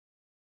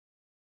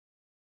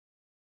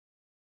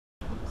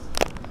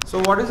So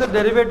what is a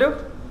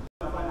derivative?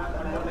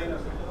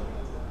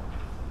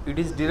 It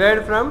is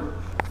derived from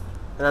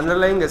an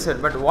underlying asset.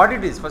 But what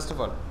it is, first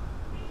of all?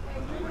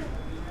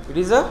 It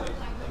is a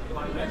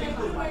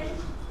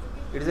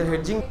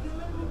hedging.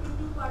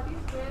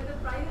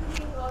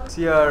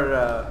 You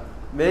are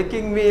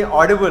making me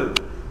audible.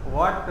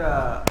 What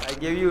I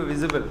gave you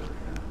visible.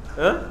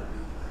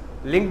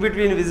 Link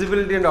between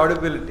visibility and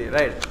audibility,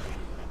 right?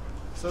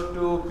 So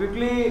to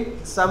quickly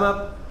sum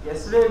up,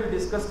 yesterday we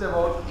discussed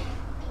about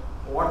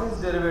what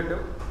is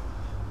derivative,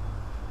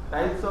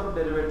 types of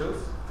derivatives,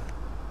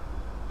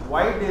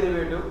 why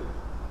derivative,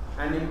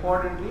 and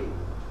importantly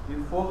we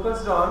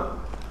focused on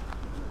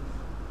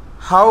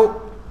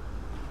how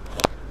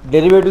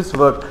derivatives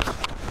work,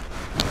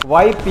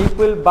 why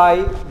people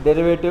buy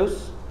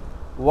derivatives,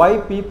 why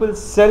people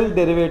sell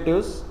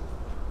derivatives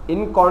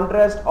in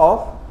contrast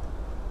of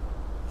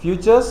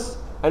futures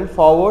and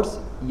forwards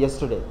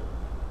yesterday.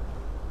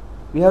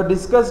 We have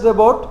discussed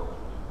about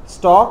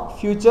stock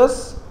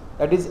futures,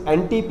 that is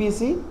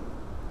NTPC,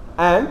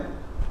 and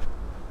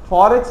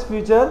forex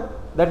future,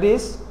 that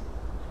is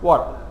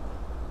what?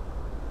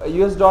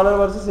 US dollar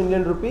versus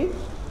Indian rupee.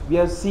 We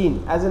have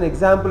seen as an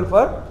example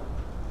for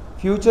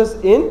futures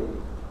in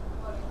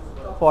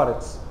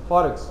forex.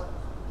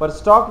 For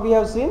stock we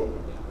have seen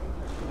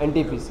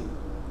NTPC.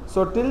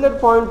 So till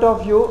that point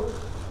of view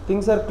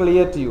things are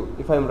clear to you,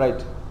 if I am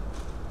right.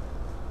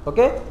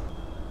 Okay,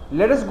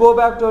 let us go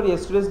back to our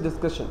yesterday's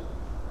discussion.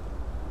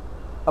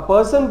 A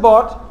person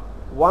bought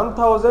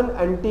 1000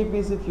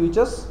 NTPC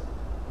futures.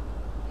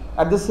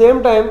 At the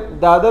same time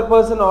the other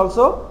person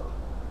also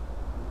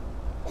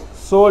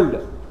sold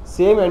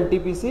same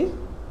NTPC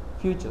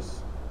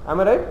futures. Am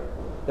I right?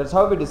 That's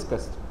how we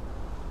discussed.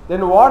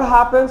 Then what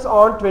happens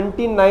on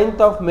 29th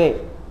of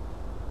May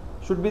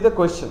should be the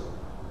question.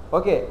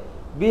 Okay,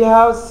 we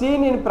have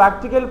seen in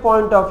practical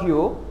point of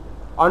view,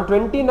 on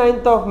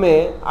 29th of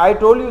May I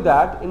told you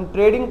that in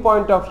trading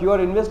point of view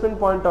or investment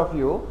point of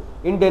view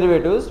in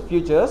derivatives,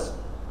 futures,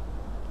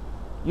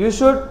 you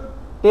should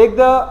take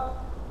the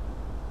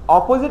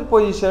opposite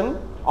position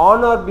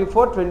on or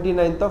before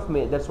 29th of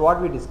May. That's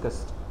what we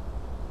discussed.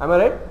 Am I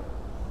right?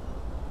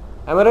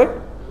 Am I right?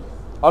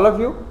 All of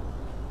you?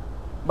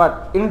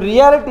 But in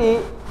reality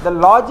the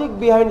logic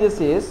behind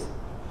this is,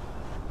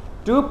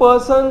 two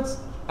persons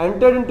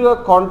entered into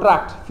a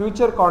contract.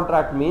 Future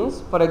contract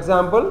means, for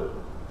example,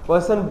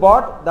 person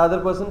bought, the other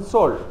person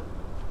sold.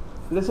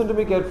 Listen to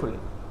me carefully.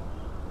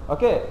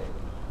 Okay,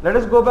 let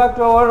us go back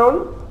to our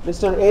own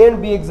Mr. A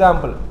and B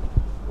example.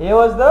 A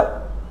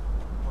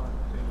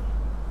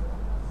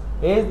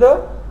is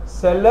the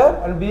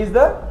seller and B is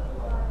the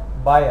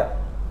buyer.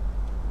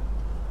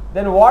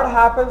 Then what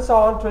happens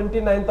on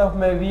 29th of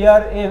May? We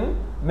are in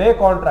May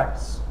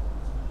contracts.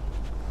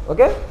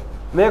 Okay,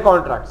 May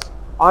contracts.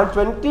 On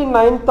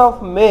 29th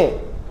of May,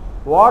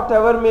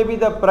 whatever may be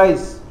the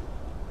price,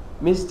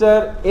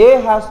 Mr.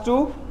 A has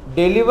to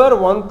deliver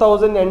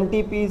 1000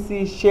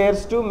 NTPC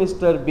shares to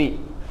Mr. B.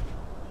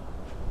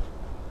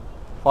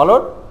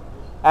 Followed?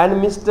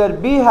 And Mr.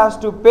 B has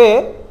to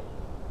pay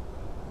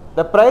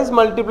the price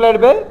multiplied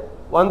by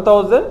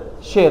 1000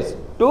 shares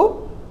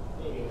to.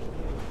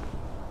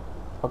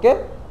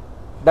 Okay,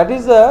 that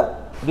is the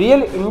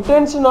real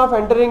intention of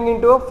entering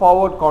into a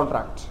forward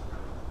contract.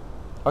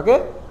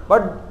 Okay,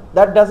 but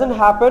that doesn't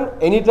happen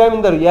anytime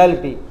in the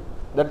reality.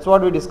 That's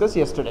what we discussed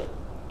yesterday.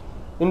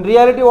 In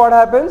reality what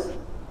happens?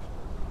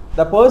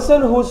 The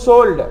person who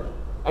sold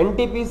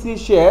NTPC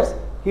shares,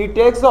 he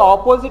takes the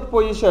opposite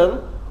position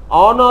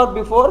on or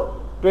before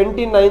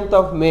 29th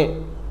of May,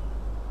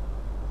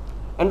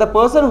 and the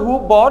person who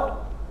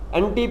bought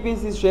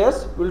NTPC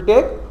shares will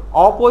take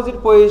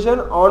opposite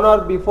position on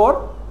or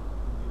before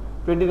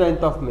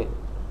 29th of May.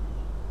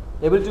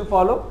 Able to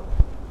follow?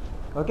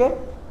 Okay.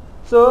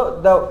 So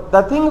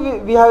the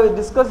thing we have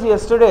discussed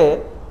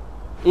yesterday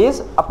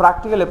is a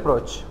practical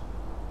approach.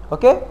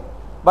 Okay.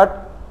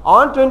 But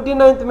on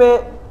 29th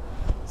May,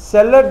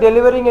 seller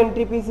delivering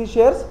NTPC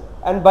shares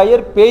and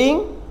buyer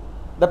paying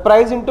the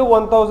price into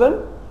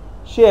 1000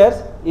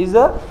 shares is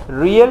a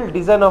real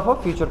design of a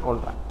future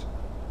contract,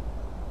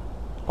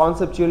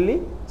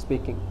 conceptually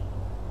speaking.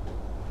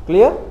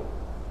 Clear?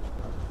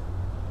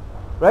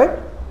 Right?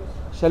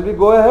 Shall we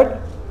go ahead?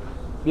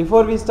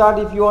 Before we start,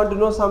 if you want to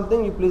know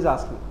something, you please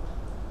ask me.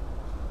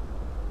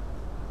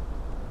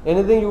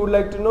 Anything you would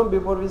like to know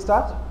before we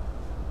start?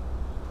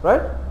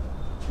 Right?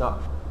 Now,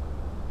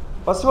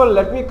 first of all,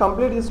 let me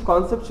complete this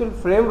conceptual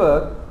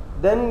framework,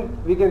 then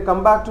we can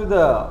come back to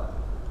the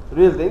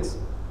real things.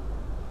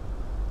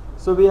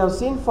 So we have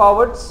seen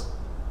forwards,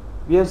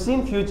 we have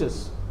seen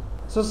futures.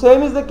 So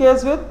same is the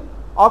case with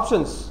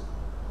options.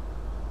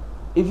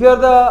 If you are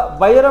the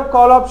buyer of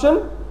call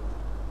option,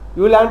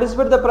 you will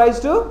anticipate the price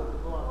to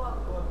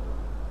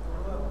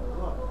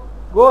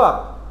go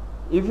up.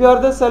 If you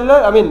are the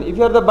seller, if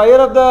you are the buyer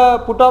of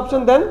the put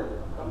option, then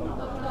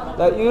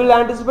you will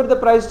anticipate the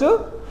price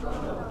to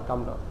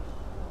come down.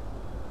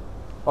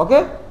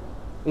 Okay,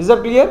 is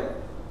that clear?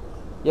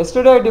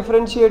 Yesterday I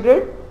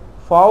differentiated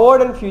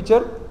forward and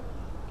future.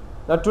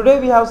 Now today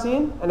we have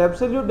seen an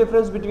absolute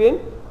difference between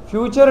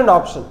future and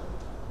option.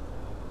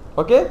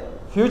 Okay,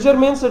 future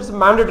means it's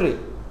mandatory.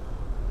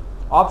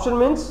 Option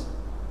means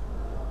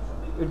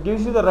it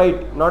gives you the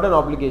right, not an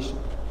obligation.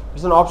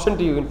 It's an option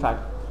to you. In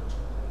fact,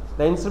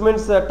 the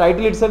instrument's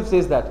title itself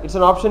says that it's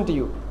an option to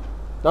you,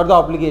 not the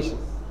obligation.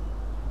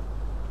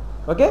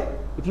 Okay,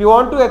 if you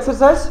want to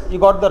exercise, you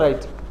got the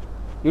right.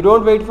 You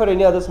don't wait for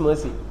any other's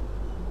mercy.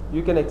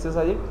 You can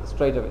exercise it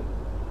straight away.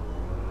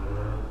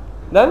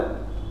 Then,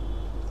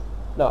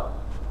 now,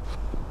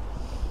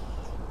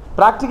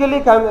 practically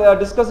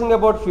discussing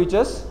about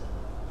futures.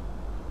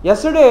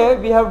 Yesterday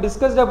we have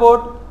discussed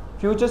about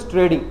futures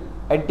trading,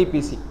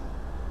 NTPC.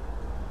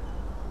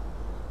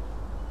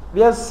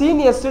 We have seen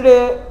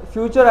yesterday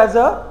future as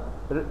a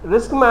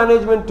risk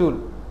management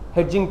tool,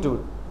 hedging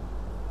tool.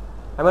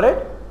 Am I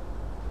right?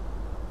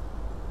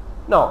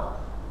 Now,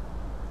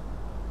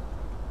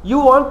 you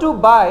want to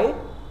buy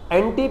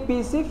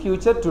NTPC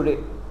future today.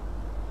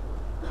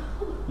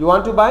 You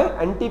want to buy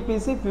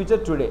NTPC future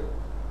today.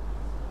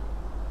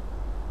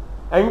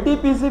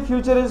 NTPC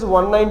future is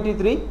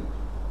 193.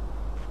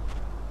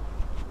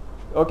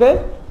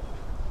 Okay.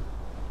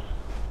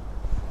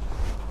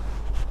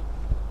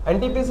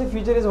 NTPC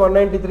future is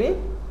 193.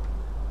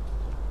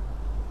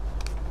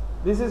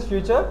 This is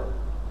future.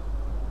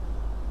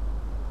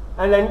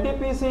 And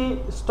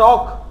NTPC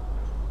stock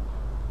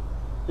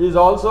is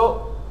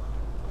also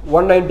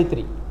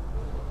 193.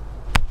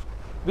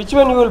 Which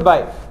one you will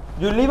buy?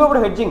 You leave out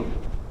hedging.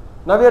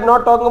 Now we are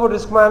not talking about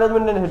risk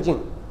management and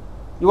hedging.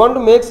 You want to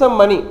make some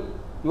money.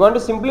 You want to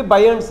simply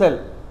buy and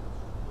sell.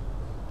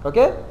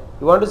 Okay?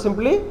 You want to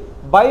simply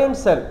buy and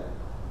sell.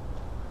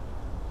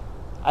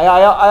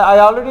 I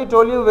already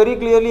told you very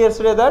clearly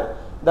yesterday that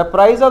the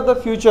price of the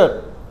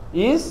future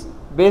is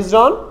based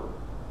on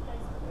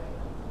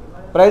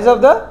price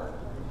of the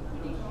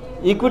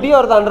equity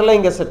or the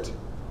underlying asset.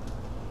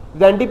 If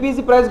the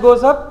NTPC price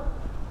goes up,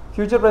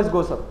 future price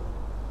goes up.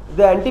 If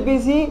the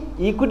NTPC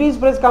equities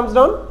price comes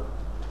down,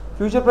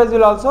 future price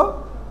will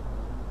also.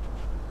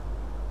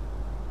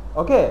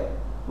 Okay.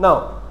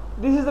 Now,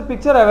 this is the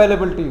picture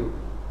available to you.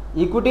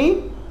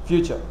 Equity,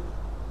 future.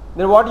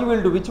 Then what you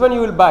will do? Which one you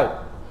will buy?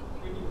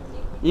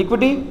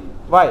 Equity.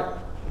 Why?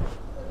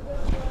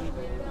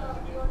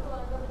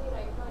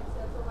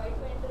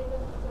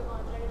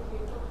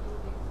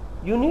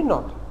 You need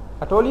not.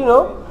 I told you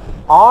no.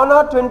 On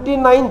or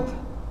 29th,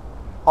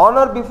 on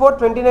or before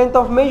 29th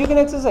of May, you can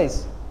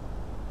exercise.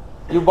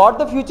 You bought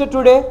the future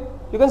today,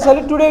 you can sell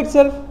it today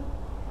itself.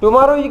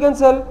 Tomorrow you can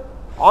sell.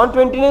 On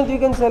 29th you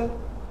can sell.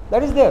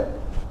 That is there.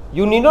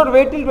 You need not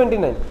wait till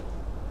 29th.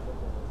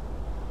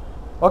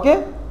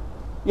 Okay?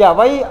 Yeah,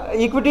 why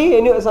equity?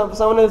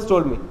 Someone else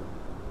told me.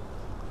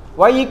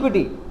 Why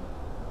equity?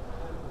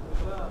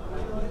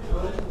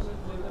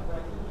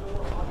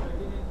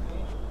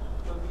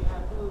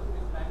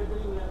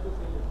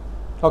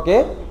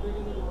 Okay.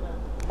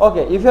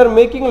 Okay, if you are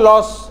making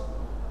loss,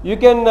 you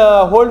can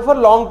hold for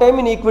long time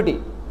in equity.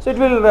 So it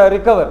will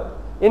recover.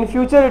 In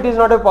future it is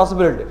not a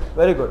possibility.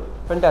 Very good.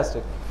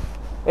 Fantastic.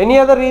 Any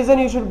other reason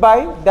you should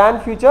buy than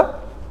future?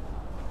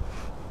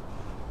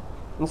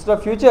 Instead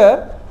of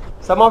future,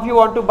 some of you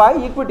want to buy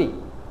equity.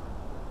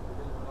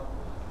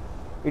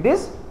 It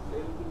is?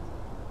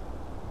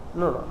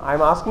 No, I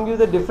am asking you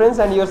the difference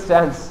and your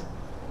stance.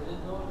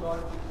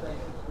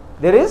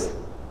 There is?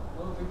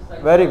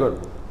 Very good.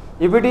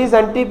 If it is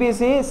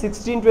NTPC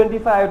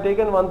 1625, I have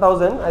taken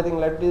 1000. I think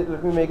let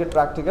me make it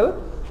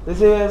practical.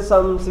 This is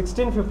some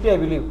 1650, I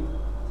believe.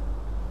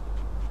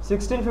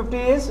 1650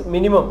 is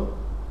minimum.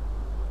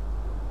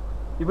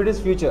 If it is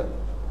future.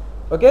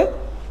 Okay.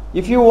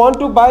 If you want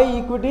to buy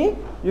equity,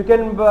 you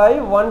can buy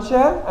one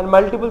share and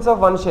multiples of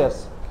one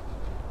shares.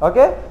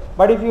 Okay.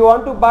 But if you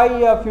want to buy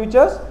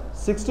futures,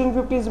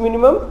 1650 is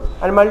minimum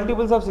and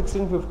multiples of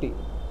 1650.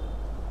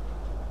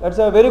 That's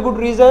a very good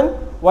reason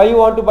why you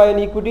want to buy an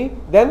equity.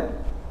 Then,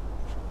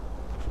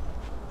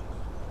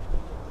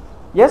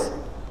 yes,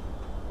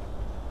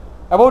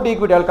 about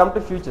equity, I will come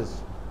to futures.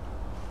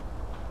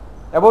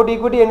 About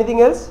equity,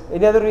 anything else?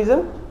 Any other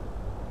reason?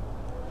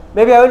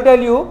 Maybe I will tell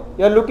you,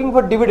 you are looking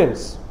for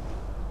dividends.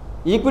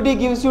 Equity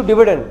gives you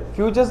dividend,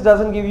 futures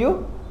doesn't give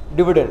you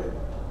dividend.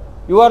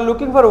 You are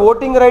looking for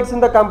voting rights in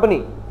the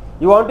company.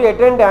 You want to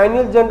attend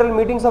annual general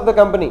meetings of the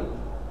company.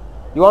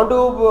 You want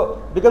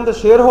to become the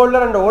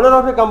shareholder and owner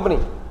of a company.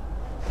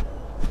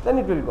 Then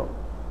it will go.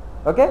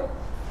 Okay.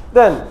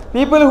 Then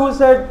people who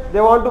said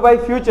they want to buy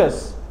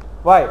futures.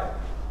 Why?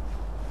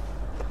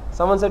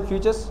 Someone said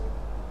futures.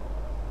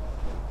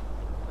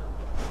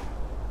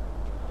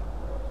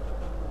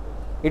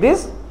 It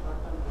is?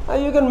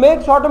 You can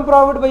make short-term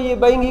profit by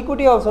buying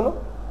equity also,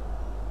 no?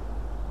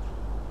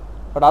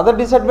 But other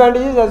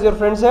disadvantages, as your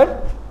friend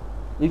said,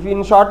 if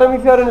in short term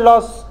if you are in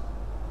loss,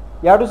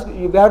 you have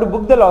to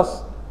book the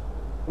loss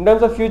in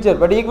terms of future.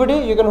 But equity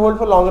you can hold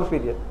for longer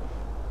period.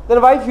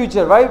 Then why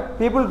future? Why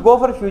people go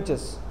for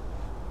futures?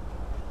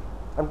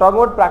 I am talking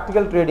about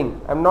practical trading.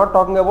 I am not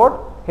talking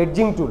about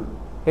hedging tool.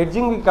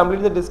 Hedging we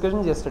completed the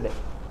discussions yesterday.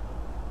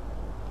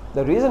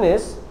 The reason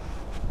is,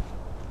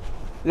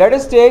 Let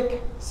us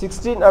take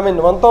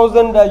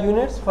 1000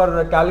 units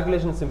for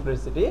calculation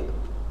simplicity.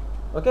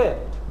 Okay.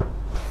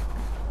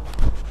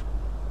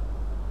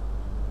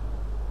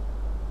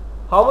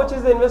 How much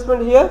is the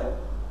investment here?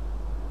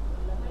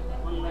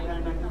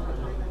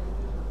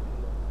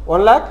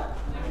 1 lakh.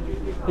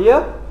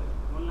 Here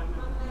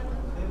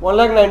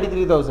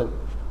 1,93,000.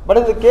 But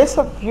in the case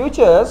of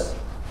futures,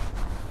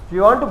 if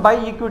you want to buy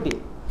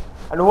equity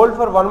and hold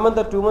for 1 month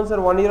or 2 months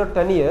or 1 year or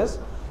 10 years,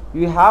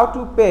 you have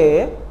to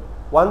pay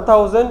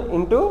 1,000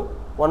 into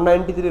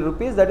 193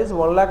 rupees, that is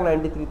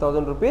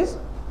 1,93,000 rupees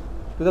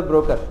to the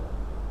broker.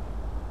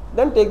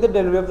 Then take the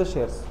delivery of the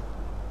shares.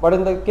 But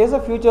in the case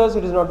of futures,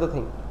 it is not the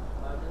thing.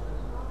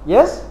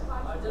 Yes?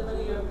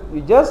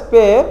 You just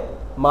pay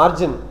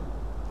margin.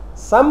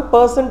 Some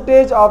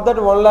percentage of that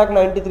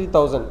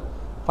 1,93,000,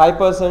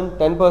 5%,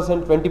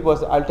 10%,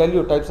 20%. I'll tell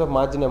you types of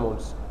margin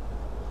amounts.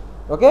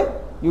 Okay?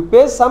 You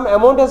pay some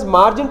amount as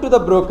margin to the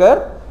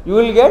broker, you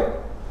will get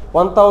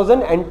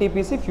 1,000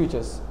 NTPC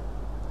futures.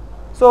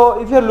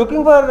 So if you are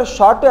looking for a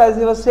short, as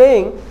he was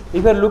saying,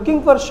 if you are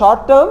looking for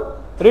short term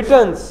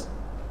returns,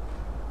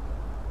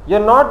 you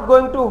are not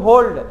going to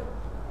hold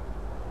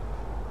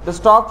the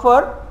stock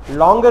for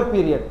longer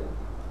period.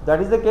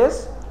 That is the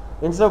case.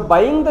 Instead of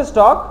buying the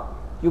stock,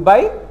 you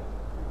buy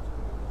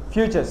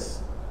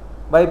futures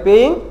by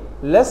paying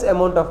less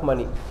amount of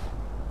money.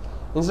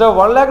 Instead of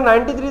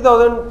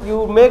 1,93,000,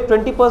 you make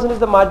 20% is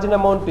the margin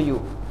amount to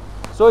you.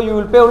 So you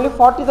will pay only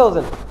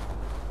 40,000.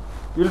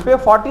 You will pay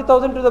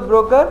 40,000 to the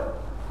broker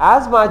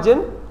as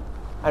margin,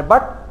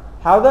 but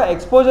have the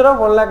exposure of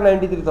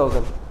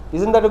 1,93,000.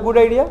 Isn't that a good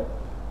idea?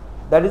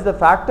 That is the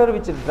factor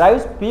which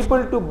drives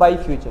people to buy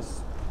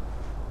futures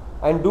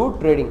and do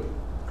trading,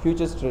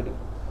 futures trading.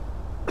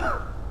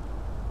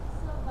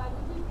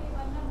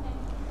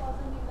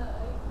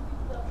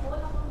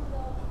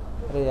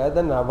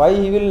 Then why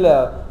he will?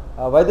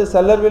 Why the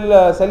seller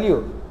will sell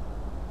you?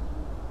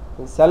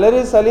 The seller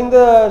is selling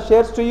the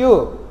shares to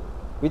you.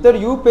 Without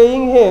you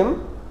paying him,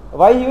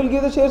 why he will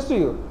give the shares to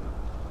you?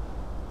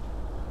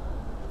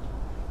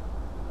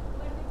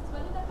 But it's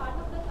only the part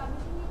of the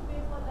commission you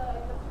pay for the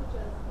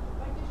futures.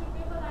 But you should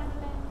pay for the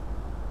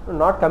underlying. No,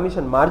 not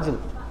commission,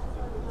 margin.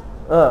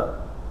 But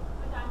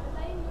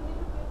underlying you need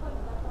to pay for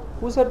that.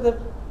 Who said that?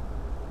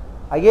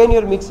 Again, you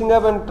are mixing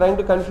up and trying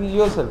to confuse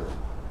yourself.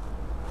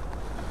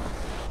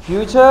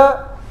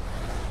 Future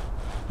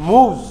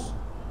moves,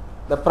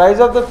 the price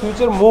of the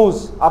future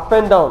moves up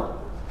and down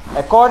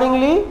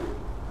accordingly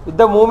with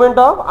the movement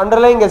of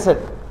underlying asset.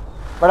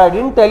 But I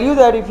didn't tell you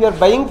that if you are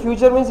buying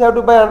future means you have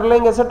to buy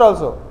underlying asset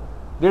also.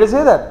 Did I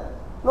say that?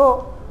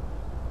 No.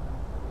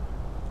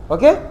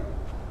 Okay?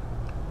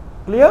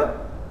 Clear?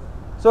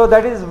 So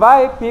that is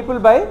why people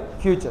buy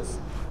futures.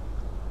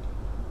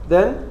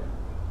 Then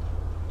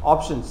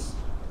options.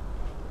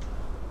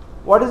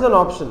 What is an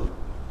option?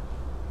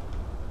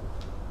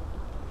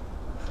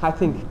 I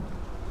think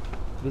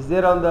it is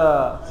there on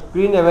the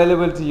screen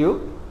available to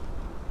you.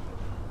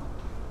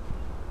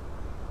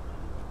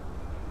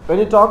 When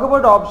you talk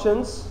about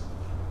options,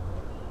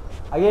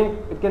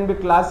 again it can be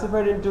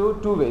classified into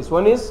two ways.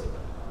 One is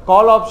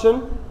call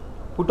option,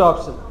 put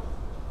option.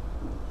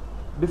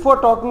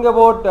 Before talking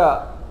about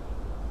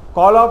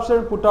call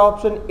option, put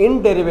option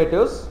in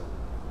derivatives,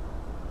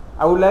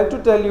 I would like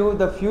to tell you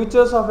the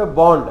futures of a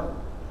bond.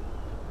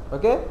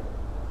 Okay?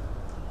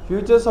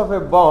 Futures of a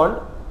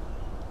bond.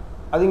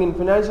 I think in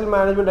financial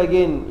management,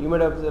 again you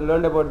might have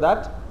learned about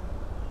that.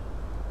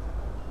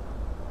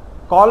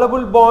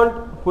 Callable bond,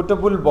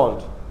 puttable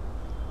bond.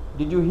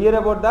 Did you hear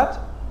about that?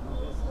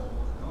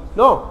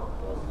 No?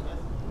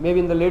 Maybe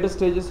in the later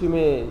stages you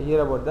may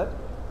hear about that.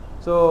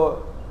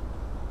 So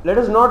let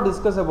us not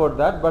discuss about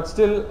that, but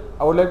still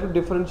I would like to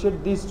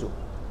differentiate these two.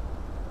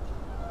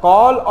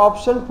 Call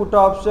option, put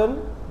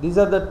option, these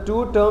are the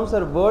two terms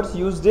or words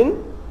used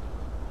in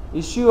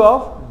issue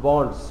of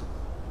bonds.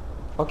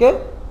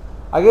 Okay?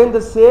 Again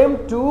the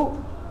same two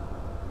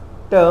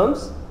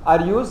terms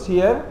are used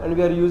here and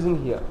we are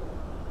using here.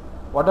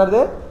 What are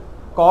they?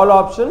 Call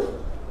option,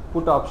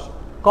 put option.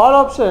 Call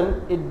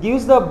option, it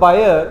gives the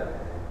buyer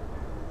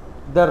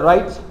the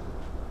right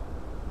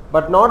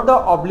but not the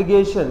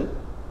obligation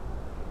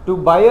to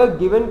buy a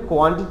given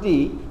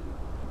quantity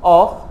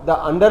of the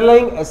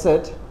underlying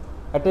asset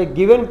at a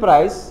given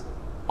price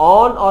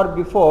on or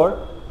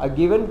before a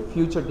given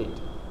future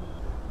date.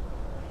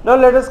 Now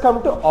let us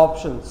come to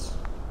options.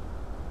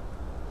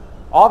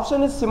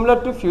 Option is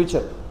similar to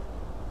future.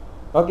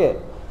 Okay.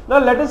 Now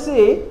let us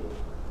see,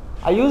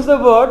 I use the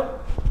word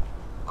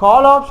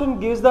call option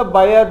gives the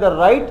buyer the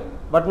right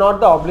but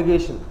not the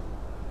obligation.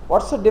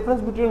 What's the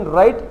difference between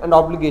right and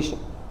obligation?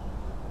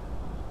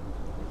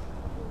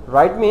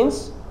 Right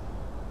means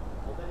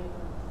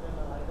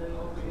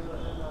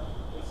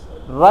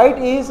right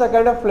is a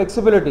kind of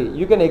flexibility.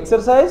 You can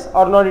exercise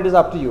or not, it is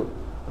up to you.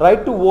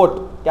 Right to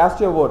vote, cast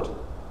your vote.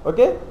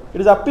 Okay,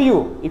 it is up to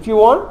you. If you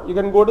want, you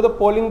can go to the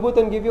polling booth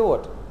and give your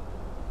vote.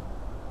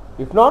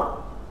 If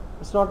not,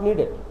 it's not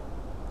needed.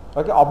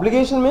 Okay,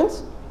 obligation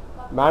means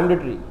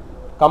mandatory,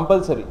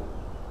 compulsory.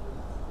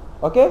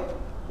 Okay,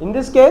 in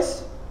this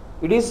case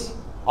It is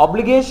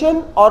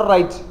obligation or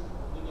right?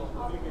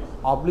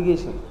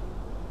 Obligation.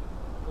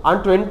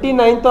 On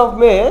 29th of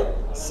May,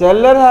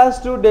 seller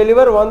has to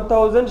deliver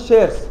 1000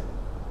 shares.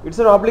 It's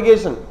an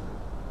obligation.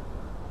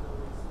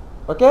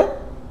 Okay?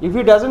 If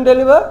he doesn't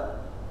deliver,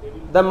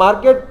 the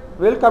market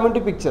will come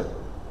into picture.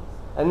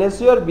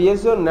 NSE or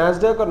BSE or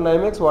NASDAQ or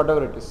NYMEX,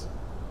 whatever it is.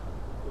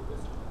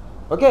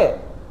 Okay?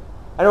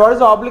 And what is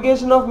the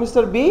obligation of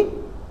Mr. B?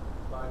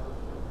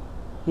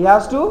 He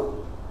has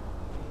to,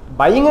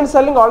 buying and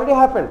selling already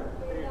happened.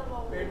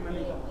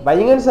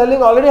 Buying and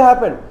selling already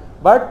happened.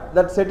 But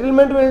that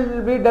settlement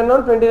will be done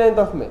on 29th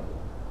of May.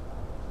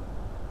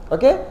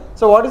 Okay?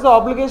 So what is the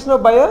obligation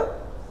of buyer?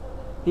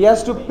 He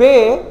has to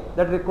pay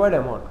that required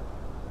amount.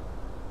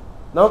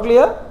 Now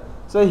clear?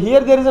 So here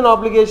there is an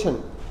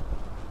obligation.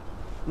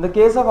 In the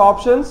case of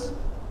options,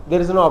 there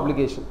is no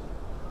obligation.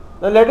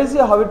 Now let us see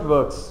how it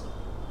works.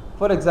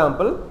 For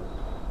example,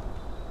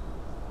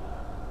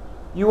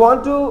 you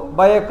want to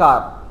buy a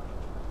car.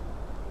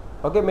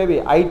 Okay, maybe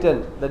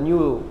i10, the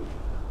new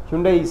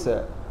Hyundai is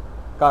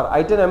car.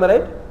 i10, am I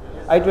right?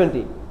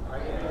 i20.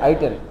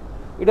 i10.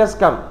 It has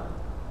come.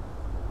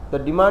 The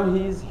demand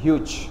is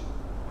huge.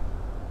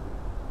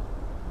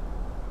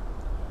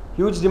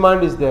 Huge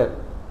demand is there,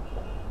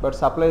 but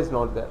supply is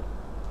not there.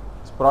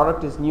 This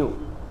product is new.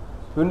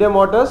 Hyundai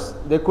Motors,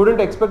 they couldn't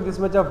expect this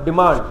much of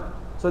demand,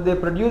 so they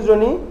produced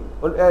only,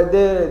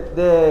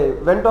 they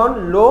went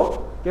on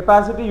low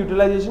capacity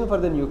utilization for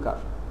the new car.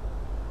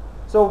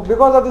 So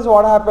because of this,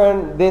 what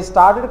happened? They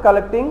started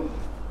collecting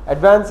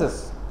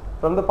advances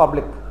from the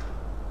public.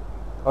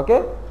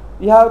 Okay,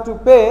 you have to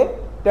pay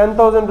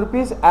 10,000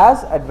 rupees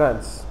as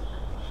advance.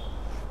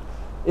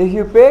 If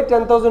you pay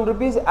 10,000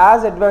 rupees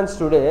as advance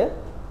today,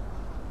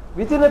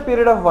 within a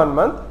period of 1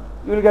 month,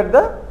 you will get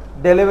the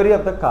delivery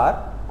of the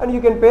car and you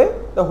can pay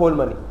the whole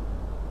money.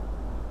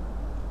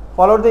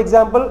 Follow the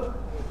example.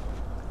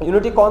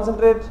 Unity,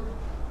 concentrate.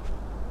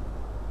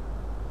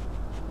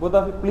 Both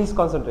of you, please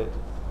concentrate.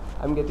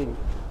 I am getting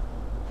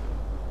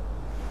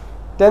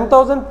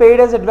 10,000 paid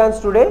as advance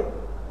today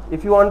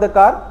if you want the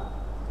car,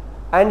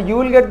 and you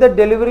will get the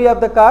delivery of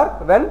the car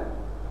when?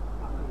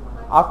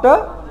 After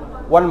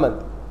 1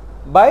 month.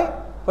 By,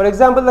 for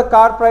example, the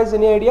car price,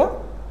 any idea?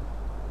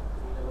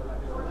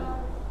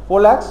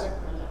 4 lakhs?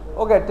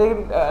 Okay,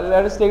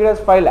 let us take it as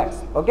 5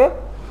 lakhs. Okay,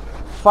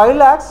 5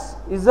 lakhs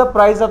is the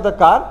price of the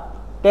car.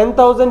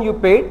 10,000 you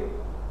paid.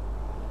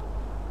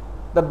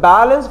 The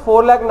balance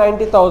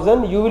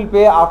 4,90,000 you will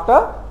pay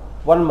after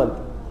 1 month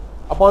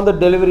upon the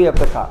delivery of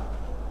the car.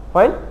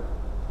 Fine.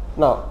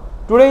 Now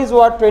today is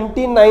what?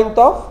 29th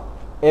of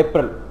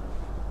April.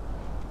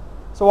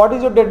 So what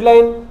is your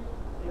deadline?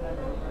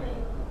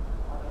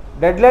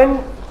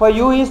 Deadline for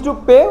you is to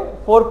pay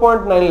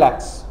 4.9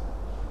 lakhs.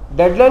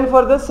 Deadline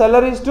for the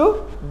seller is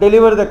to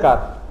deliver the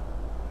car.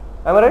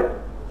 Am I right?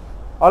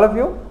 All of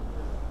you?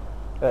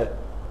 Right.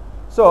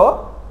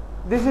 So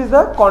this is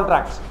the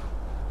contract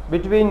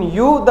between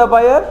you, the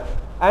buyer,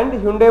 and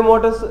Hyundai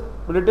Motors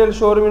retail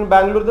showroom in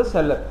Bangalore, the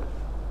seller.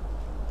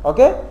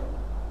 Okay.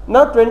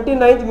 Now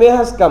 29th May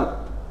has come.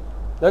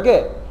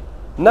 Okay.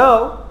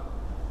 Now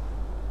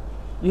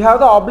you have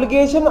the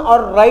obligation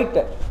or right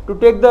to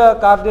take the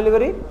car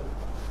delivery.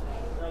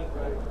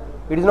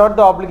 It is not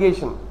the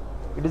obligation,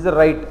 it is the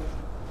right.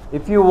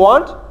 If you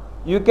want,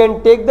 you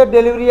can take the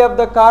delivery of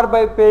the car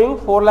by paying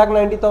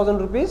 4,90,000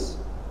 rupees,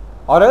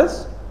 or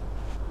else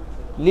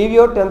leave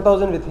your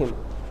 10,000 with him.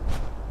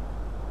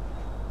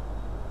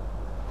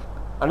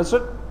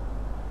 Understood?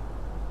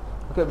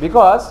 Okay,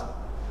 because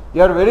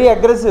you are very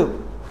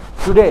aggressive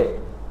today,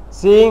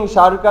 seeing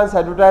Shah Rukh Khan's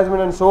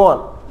advertisement and so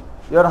on.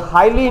 You are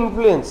highly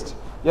influenced.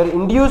 You are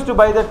induced to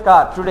buy that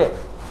car today.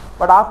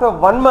 But after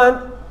 1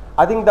 month,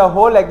 I think the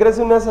whole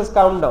aggressiveness has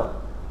calmed down.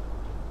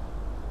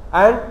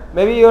 And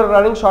maybe you are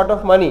running short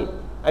of money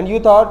and you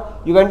thought,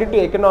 you went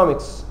into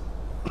economics.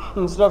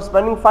 Instead of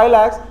spending 5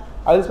 lakhs,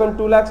 I will spend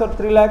 2 lakhs or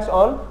 3 lakhs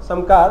on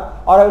some car,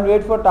 or I will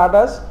wait for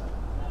Tata's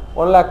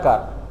 1 lakh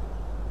car.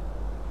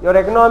 Your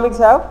economics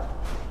have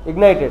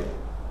ignited.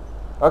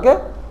 Okay.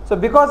 So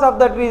because of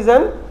that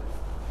reason,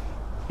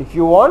 if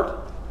you want,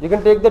 you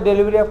can take the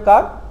delivery of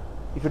car.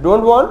 If you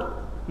don't want,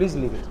 please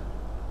leave it.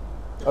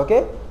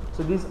 Okay.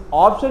 So this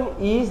option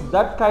is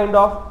that kind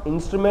of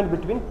instrument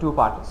between two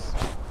parties.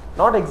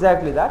 Not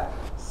exactly that,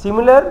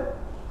 similar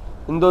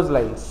in those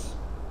lines.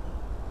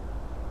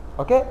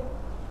 Okay.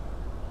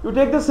 You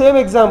take the same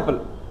example.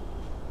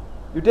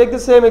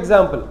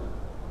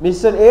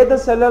 Mr. A, the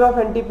seller of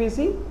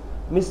NTPC,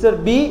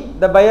 Mr. B,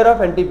 the buyer of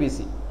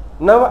NTPC.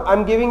 Now I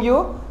am giving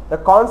you the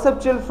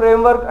conceptual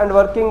framework and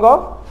working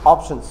of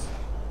options.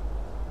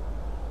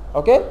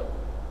 Okay.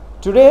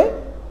 Today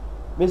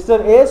Mr.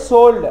 A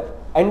sold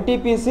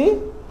NTPC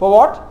for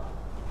what?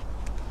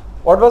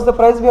 What was the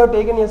price we have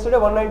taken yesterday?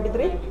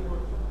 193?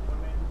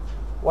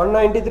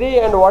 193,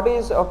 and what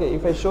is, okay,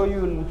 if I show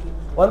you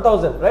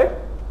 1000, right?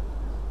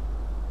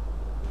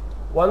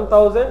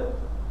 1000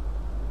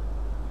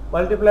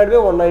 multiplied by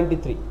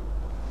 193.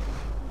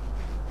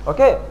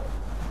 Okay.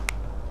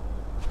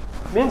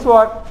 Means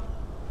what?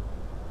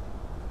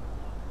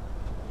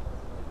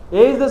 A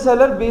is the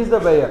seller, B is the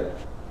buyer.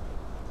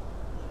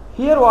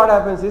 Here what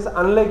happens is,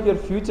 unlike your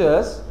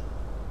futures,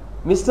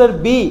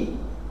 Mr. B,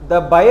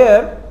 the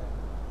buyer,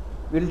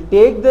 will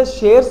take the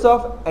shares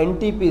of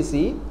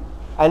NTPC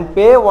and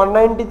pay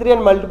 193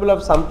 and multiple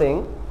of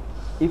something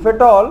if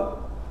at all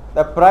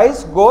the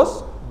price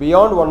goes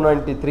beyond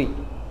 193.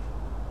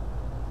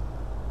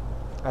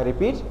 I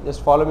repeat,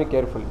 just follow me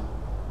carefully.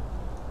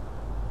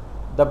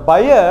 The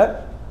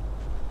buyer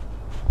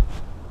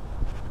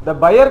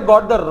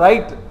got the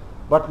right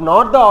but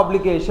not the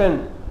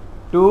obligation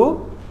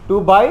to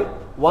buy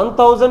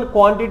 1000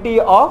 quantity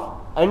of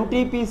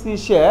NTPC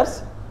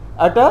shares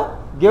at a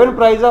given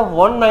price of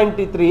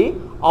 193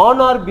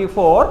 on or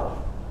before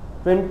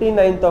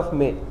 29th of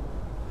May.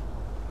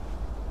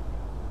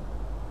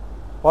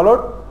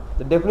 Followed?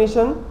 The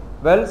definition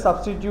well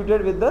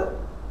substituted with the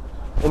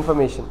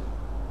information.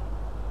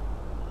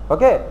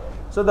 Okay.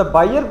 So the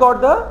buyer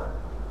got the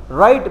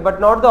right but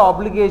not the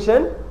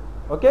obligation,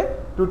 okay,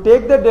 to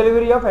take the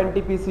delivery of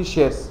NTPC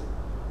shares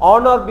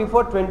on or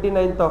before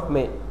 29th of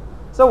May.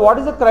 So what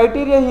is the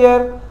criteria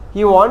here?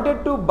 He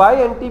wanted to buy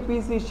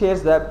NTPC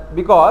shares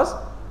because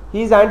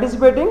he is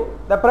anticipating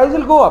the price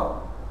will go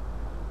up.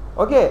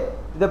 Okay,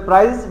 if the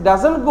price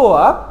doesn't go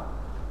up,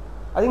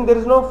 I think there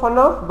is no fun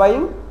of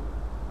buying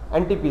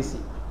NTPC.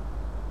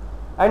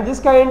 And this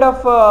kind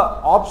of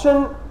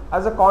option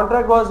as a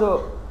contract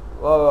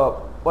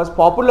was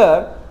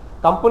popular.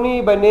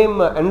 Company by name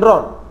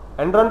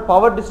Enron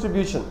Power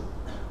Distribution.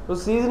 So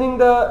seeing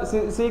the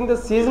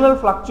seasonal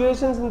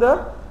fluctuations in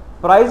the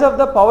price of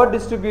the power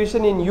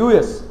distribution in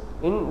US,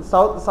 in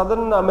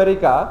Southern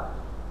America,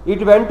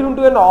 it went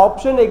into an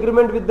option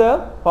agreement with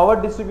the power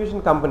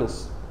distribution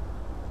companies.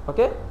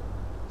 Okay,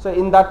 so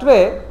in that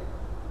way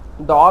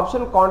the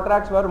option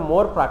contracts were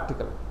more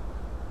practical.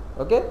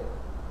 Okay,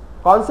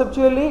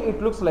 conceptually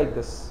it looks like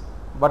this,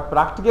 but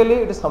practically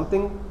it is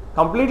something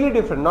completely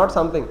different, not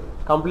something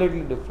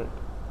completely different.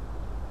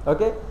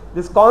 Okay,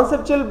 this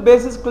conceptual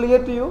basis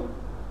clear to you?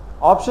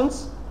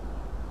 Options,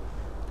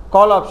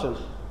 call option.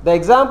 The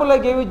example I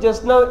gave you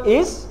just now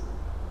is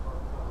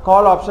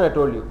call option, I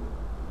told you.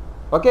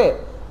 Okay,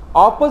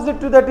 opposite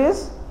to that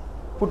is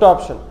put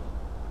option.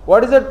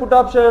 What is that put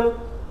option?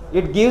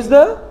 It gives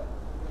the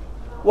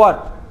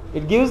what?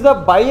 It gives the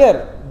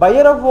buyer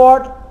of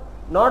what?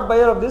 Not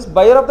buyer of this,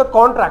 buyer of the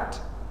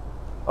contract.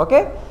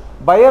 Okay,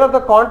 buyer of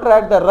the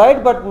contract the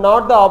right but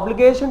not the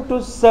obligation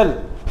to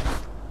sell.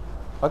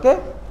 Okay,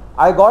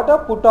 I got a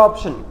put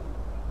option.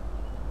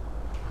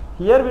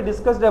 Here we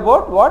discussed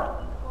about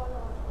what?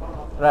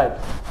 Right.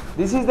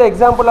 This is the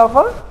example of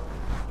a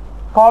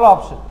call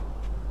option.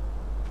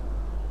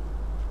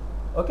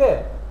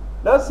 Okay.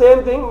 Now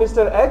same thing,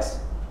 Mr. X,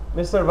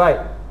 Mr.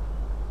 Y.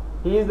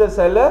 He is the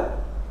seller,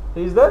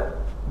 he is the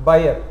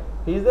buyer.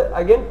 He is the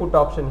again put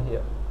option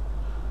here.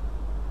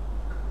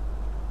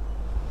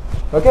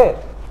 Okay.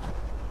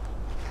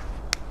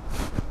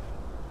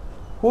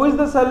 Who is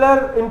the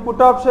seller in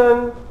put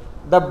option?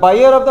 The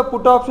buyer of the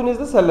put option is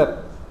the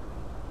seller.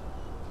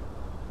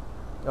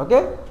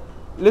 Okay.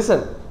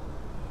 Listen.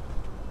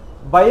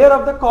 Buyer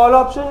of the call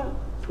option,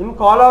 in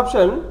call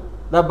option,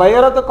 the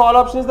buyer of the call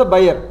option is the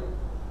buyer.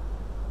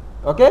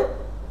 Okay.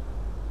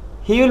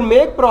 He will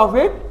make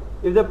profit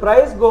if the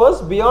price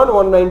goes beyond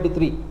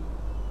 193.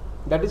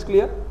 That is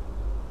clear.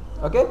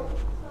 Okay. So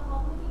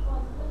how is it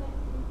possible that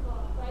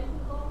if price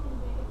will go up in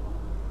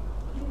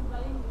 24, he is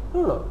buying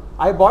it? No.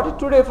 I bought it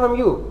today from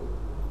you.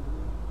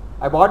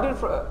 I bought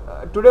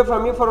it today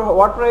from you for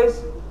what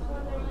price?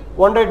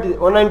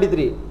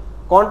 193.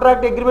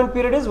 Contract agreement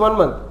period is 1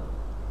 month.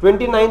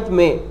 29th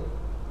May.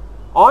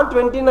 On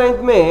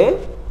 29th May,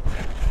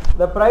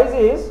 the price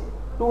is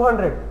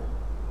 200.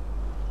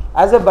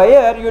 As a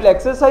buyer, you will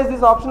exercise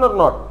this option or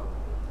not?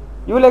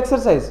 You will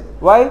exercise.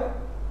 Why?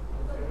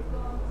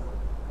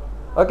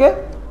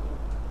 Okay?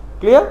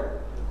 Clear?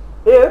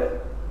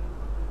 If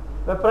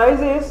the price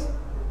is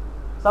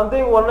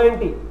something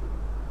 190,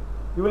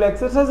 you will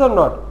exercise or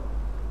not?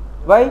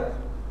 Why?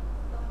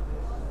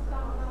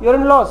 You are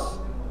in loss.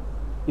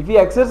 If you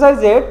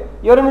exercise it,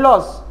 you are in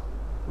loss.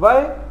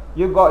 Why?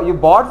 You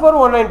bought for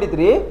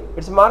 193,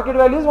 its market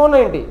value is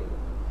 190.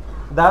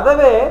 The other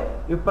way,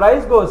 if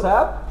price goes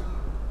up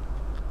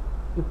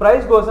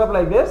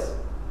like this,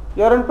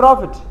 you are in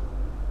profit.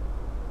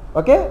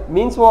 Okay?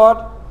 Means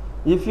what?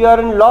 If you are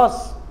in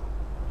loss,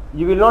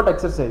 you will not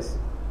exercise.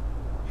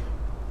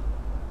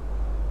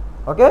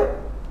 Okay?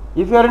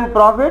 If you are in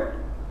profit,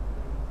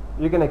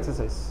 you can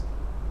exercise.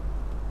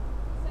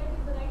 So it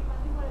is the right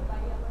money for a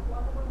buyer, but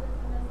what about the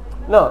seller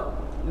side? No,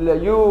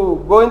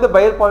 you go in the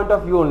buyer point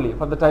of view only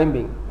for the time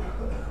being.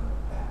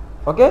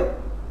 Okay?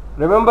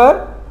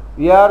 Remember,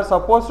 we are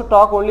supposed to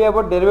talk only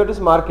about derivatives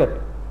market,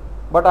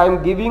 but I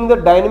am giving the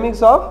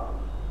dynamics of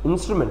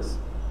instruments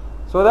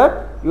so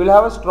that you will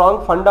have a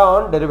strong funda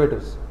on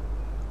derivatives.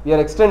 We are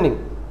extending.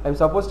 I am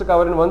supposed to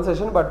cover in one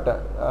session, but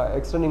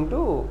extending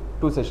to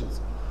 2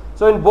 sessions.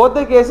 So in both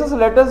the cases,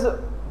 let us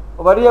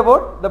worry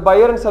about the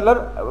buyer and seller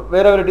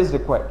wherever it is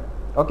required.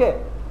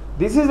 Okay?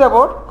 This is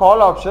about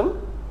call option,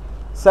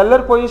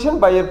 seller position,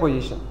 buyer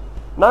position.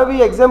 Now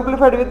we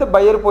exemplified with the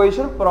buyer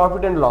position,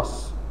 profit and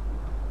loss.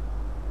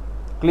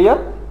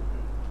 Clear?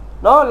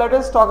 Now let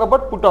us talk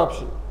about put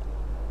option.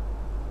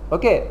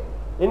 Okay,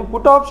 in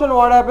put option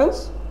what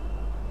happens?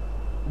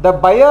 The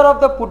buyer of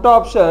the put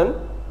option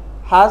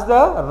has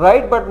the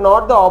right but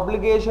not the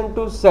obligation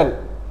to sell.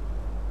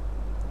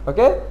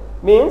 Okay,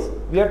 means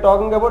we are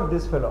talking about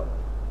this fellow.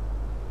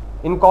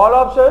 In call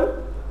option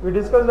we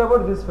discussed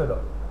about this fellow.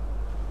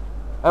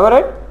 Am I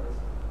right?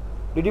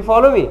 Did you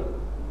follow me?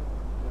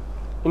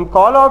 In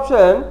call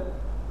option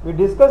we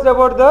discussed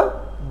about the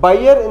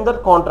buyer in the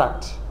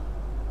contract.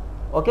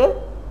 Okay,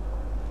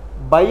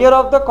 buyer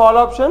of the call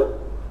option,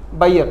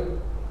 buyer.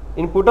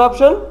 In put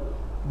option,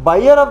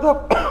 buyer of the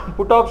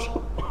put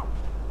option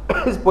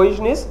his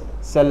position is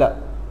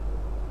seller.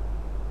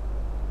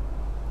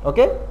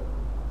 Okay.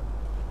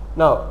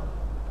 Now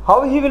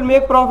how he will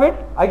make profit?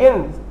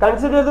 Again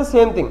consider the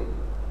same thing.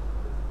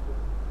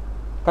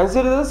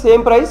 Consider the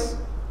same price,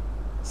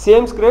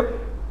 same script,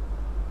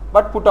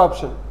 but put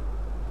option.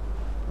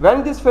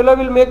 When this fellow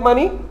will make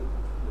money?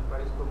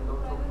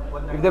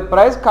 If the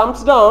price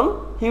comes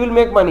down, he will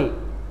make money.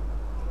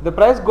 The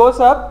price goes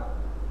up,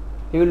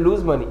 he will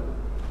lose money.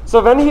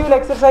 So when he will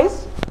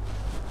exercise?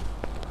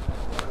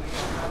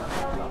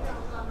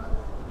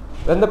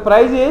 When the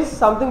price is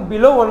something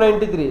below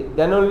 193,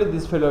 then only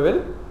this fellow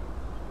will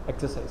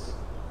exercise.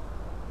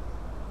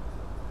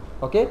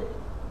 Okay?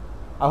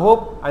 I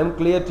hope I am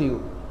clear to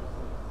you.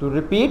 To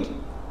repeat,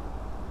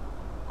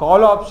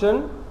 call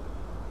option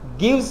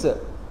gives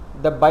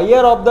the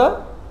buyer of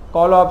the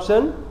call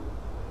option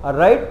a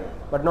right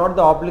but not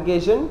the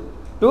obligation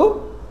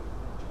to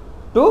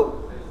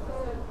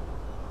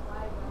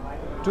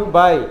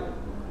buy. We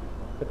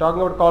are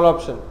talking about call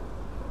option.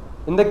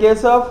 In the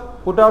case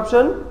of put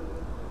option,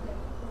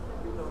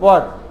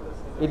 what?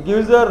 It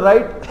gives the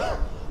right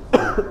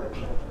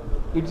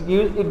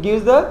it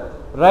gives the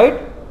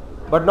right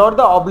but not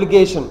the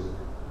obligation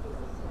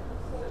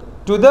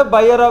to the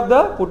buyer of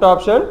the put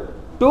option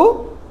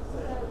to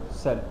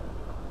sell.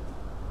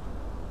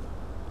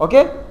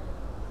 Okay?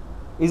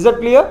 Is that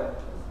clear?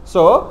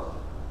 So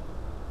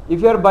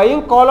if you are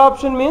buying call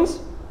option means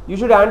you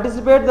should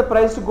anticipate the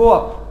price to go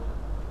up,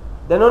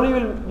 then only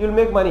you will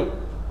make money.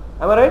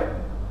 Am I right?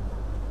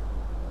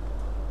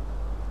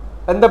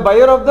 And the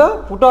buyer of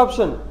the put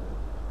option,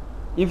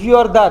 if you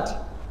are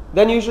that,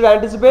 then you should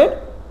anticipate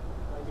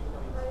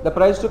the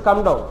price to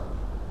come down.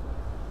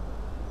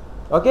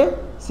 Okay?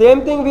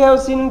 Same thing we have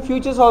seen in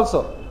futures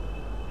also.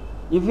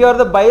 If you are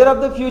the buyer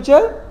of the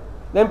future,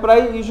 then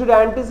you should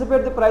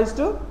anticipate the price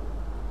to,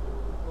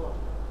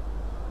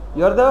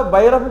 you are the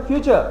buyer of a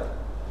future,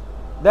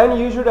 then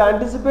you should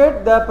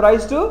anticipate the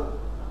price to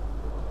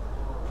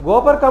go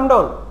up or come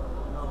down.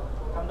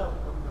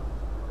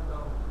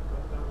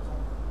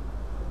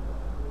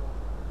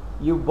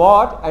 You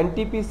bought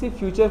NTPC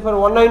future for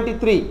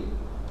 193,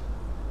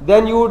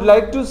 then you would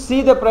like to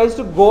see the price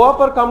to go up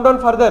or come down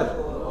further.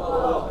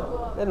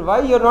 Then why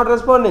you are not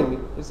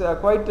responding? It's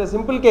quite a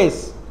simple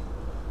case.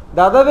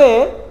 The other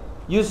way,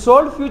 you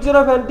sold future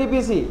of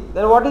NTPC,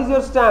 then what is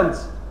your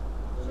stance?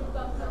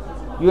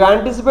 You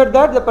anticipate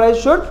that the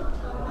price should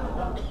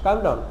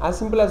come down. As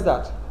simple as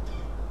that.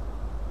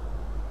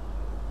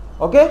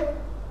 Okay?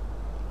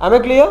 Am I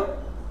clear?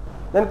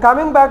 Then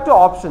coming back to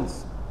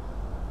options.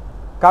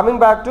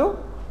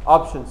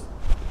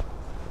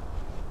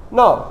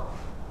 Now,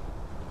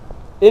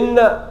 in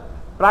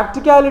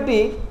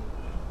practicality,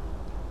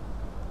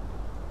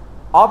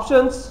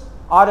 options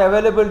are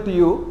available to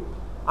you.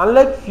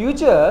 Unlike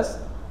futures,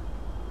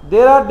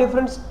 there are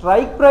different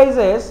strike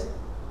prices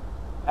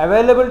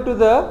available to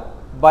the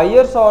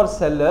buyers or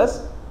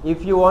sellers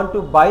if you want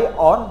to buy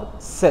or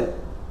sell.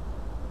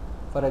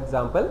 For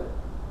example,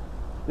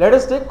 let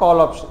us take call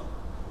option.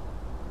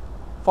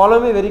 Follow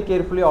me very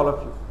carefully, all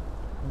of you.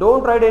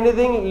 Don't write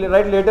anything,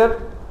 write later.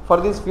 For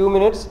these few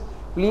minutes,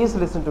 please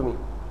listen to me.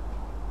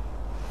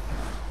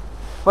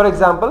 For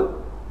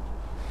example,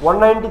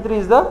 193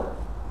 is the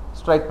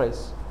strike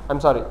price.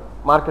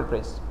 Market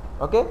price.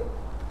 Okay.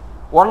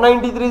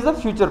 193 is the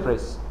future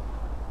price.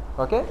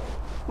 Okay.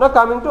 Now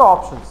coming to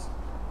options.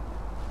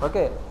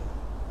 Okay.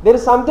 There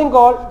is something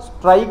called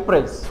strike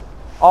price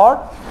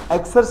or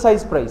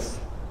exercise price.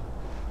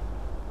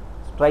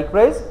 Strike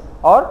price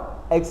or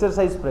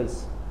exercise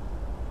price.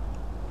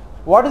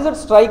 What is that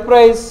strike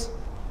price?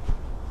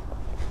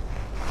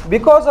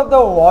 Because of the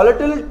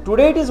volatility,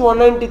 today it is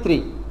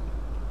 193.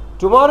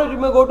 Tomorrow it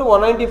may go to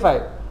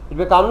 195. It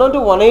may come down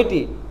to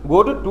 180,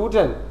 go to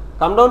 210,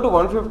 come down to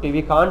 150.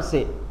 We can't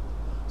say.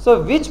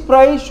 So which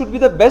price should be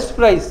the best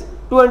price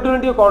to enter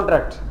into a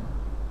contract?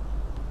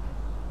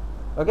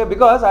 Okay,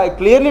 because I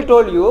clearly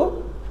told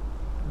you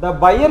the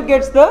buyer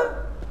gets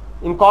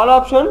in call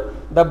option,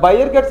 the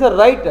buyer gets the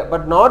right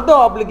but not the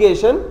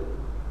obligation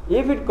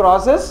if it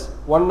crosses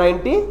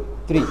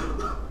 193.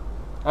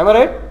 Am I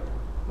right?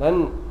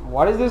 Then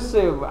what is this?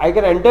 I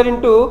can enter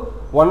into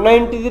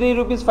 193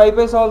 rupees 5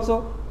 paise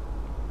also,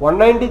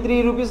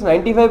 193 rupees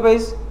 95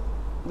 paise.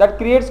 That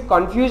creates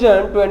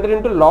confusion to enter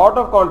into lot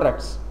of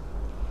contracts.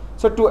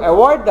 So to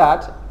avoid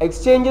that,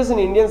 exchanges in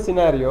Indian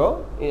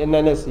scenario in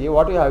NSE,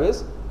 what you have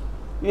is,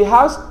 you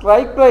have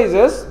strike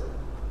prices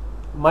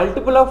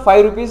multiple of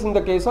 5 rupees in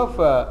the case of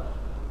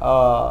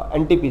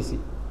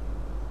NTPC.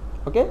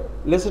 Okay,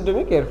 listen to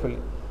me carefully.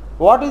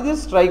 What is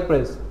this strike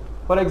price?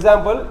 For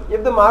example,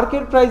 if the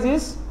market price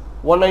is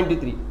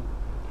 193,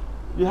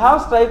 you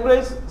have strike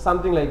price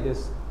something like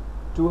this: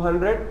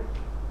 200,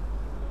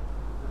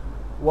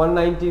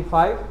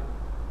 195,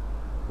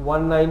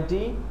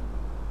 190,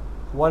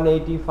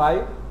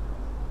 185,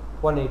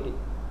 180.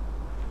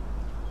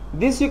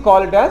 This you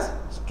call it as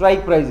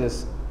strike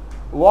prices.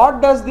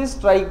 What does this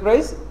strike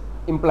price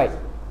imply?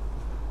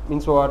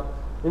 Means what?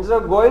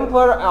 Instead of going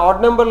for an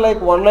odd number like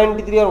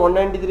 193 or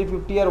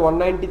 193.50 or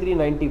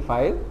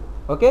 193.95,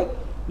 okay,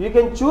 you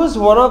can choose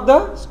one of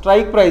the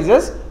strike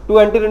prices to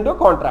enter into a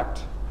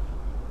contract.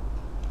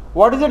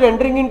 What is it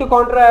entering into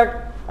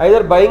contract?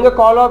 Either buying a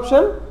call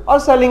option or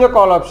selling a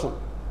call option.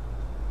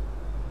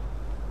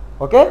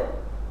 Okay?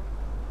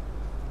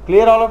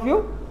 Clear all of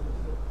you?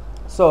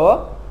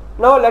 So,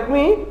 now let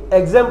me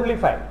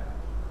exemplify.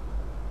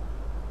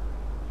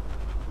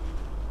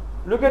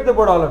 Look at the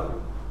board, all of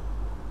you.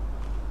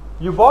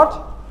 You bought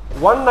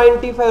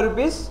 195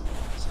 rupees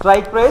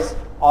strike price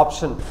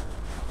option.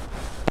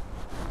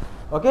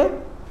 Okay?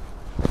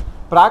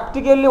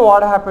 Practically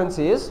what happens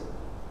is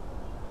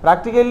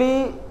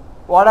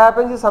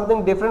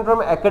something different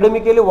from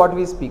academically what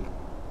we speak.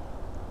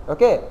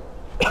 Okay?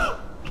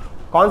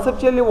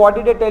 Conceptually, what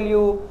did I tell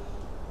you?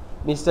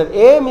 Mr.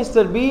 A,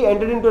 Mr. B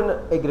entered into an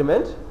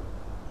agreement.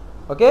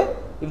 Okay?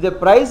 If the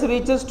price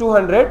reaches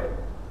 200,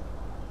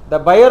 the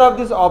buyer of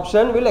this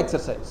option will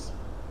exercise.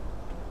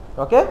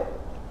 Okay?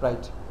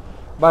 Right.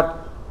 But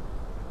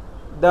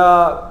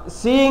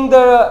seeing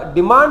the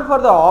demand for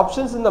the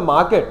options in the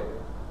market,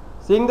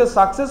 seeing the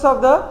success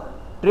of the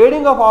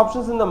trading of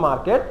options in the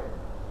market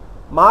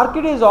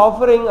is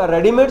offering a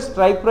ready-made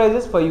strike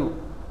prices for you.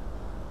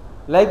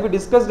 Like we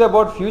discussed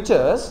about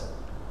futures,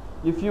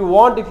 if you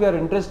are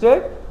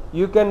interested,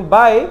 you can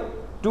buy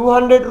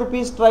 200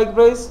 rupees strike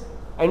price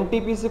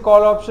NTPC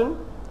call option,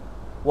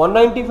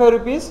 195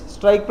 rupees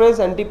strike price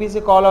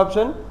NTPC call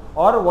option,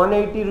 or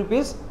 180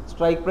 rupees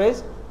strike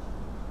price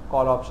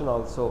call option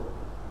also.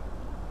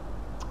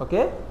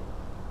 Okay.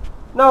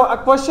 Now a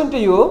question to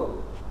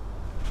you.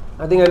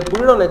 I think I will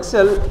put it on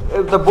Excel.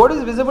 If the board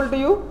is visible to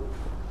you,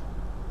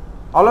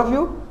 all of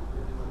you,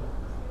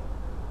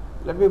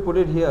 let me put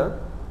it here.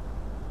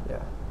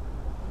 Yeah.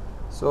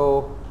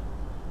 So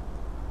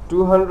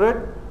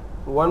 200,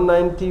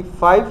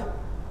 195,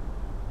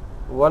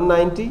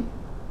 190,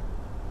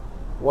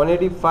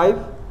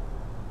 185,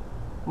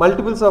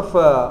 multiples of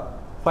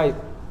 5.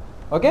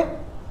 Okay.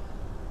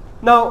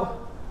 Now,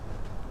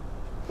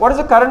 what is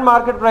the current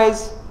market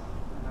price?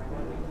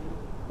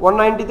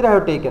 193 I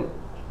have taken.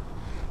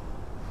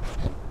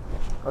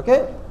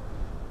 Okay.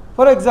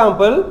 For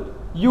example,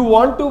 you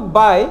want to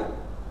buy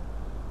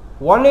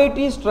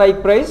 180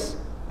 strike price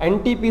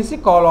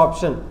NTPC call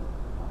option.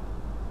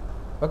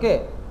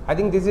 Okay. I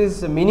think this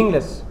is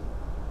meaningless.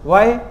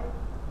 Why?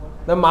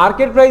 The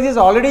market price is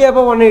already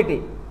above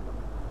 180.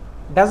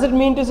 Does it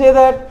mean to say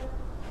that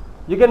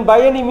you can buy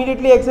and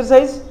immediately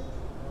exercise?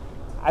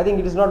 I think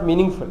it is not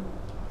meaningful.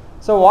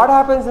 So what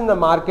happens in the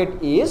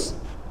market is,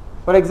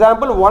 for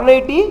example,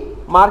 180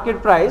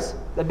 market price,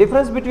 the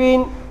difference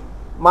between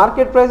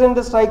market price and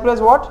the strike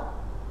price what?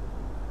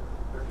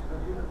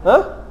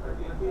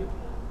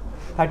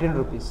 13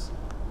 rupees.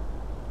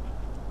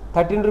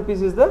 13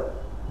 rupees is the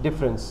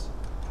difference.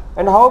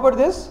 And how about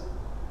this?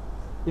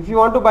 If you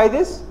want to buy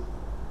this,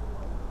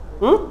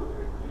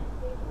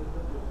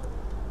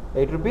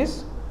 8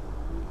 rupees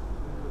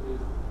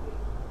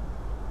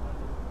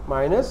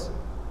minus,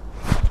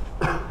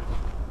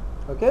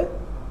 okay,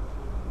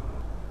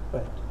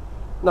 right.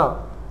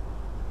 Now,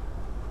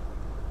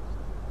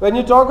 when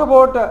you talk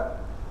about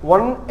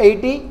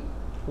 180,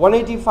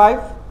 185,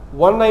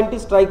 190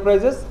 strike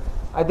prices,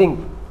 I think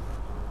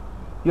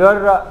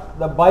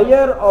the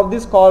buyer of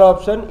this call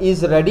option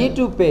is ready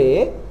to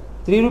pay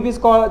 3 rupees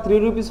for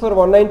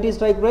 190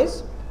 strike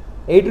price,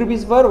 8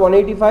 rupees for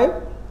 185,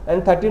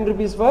 and 13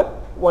 rupees for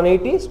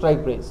 180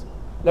 strike price.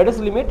 Let us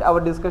limit our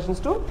discussions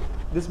to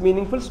this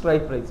meaningful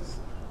strike prices.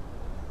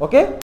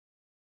 Okay.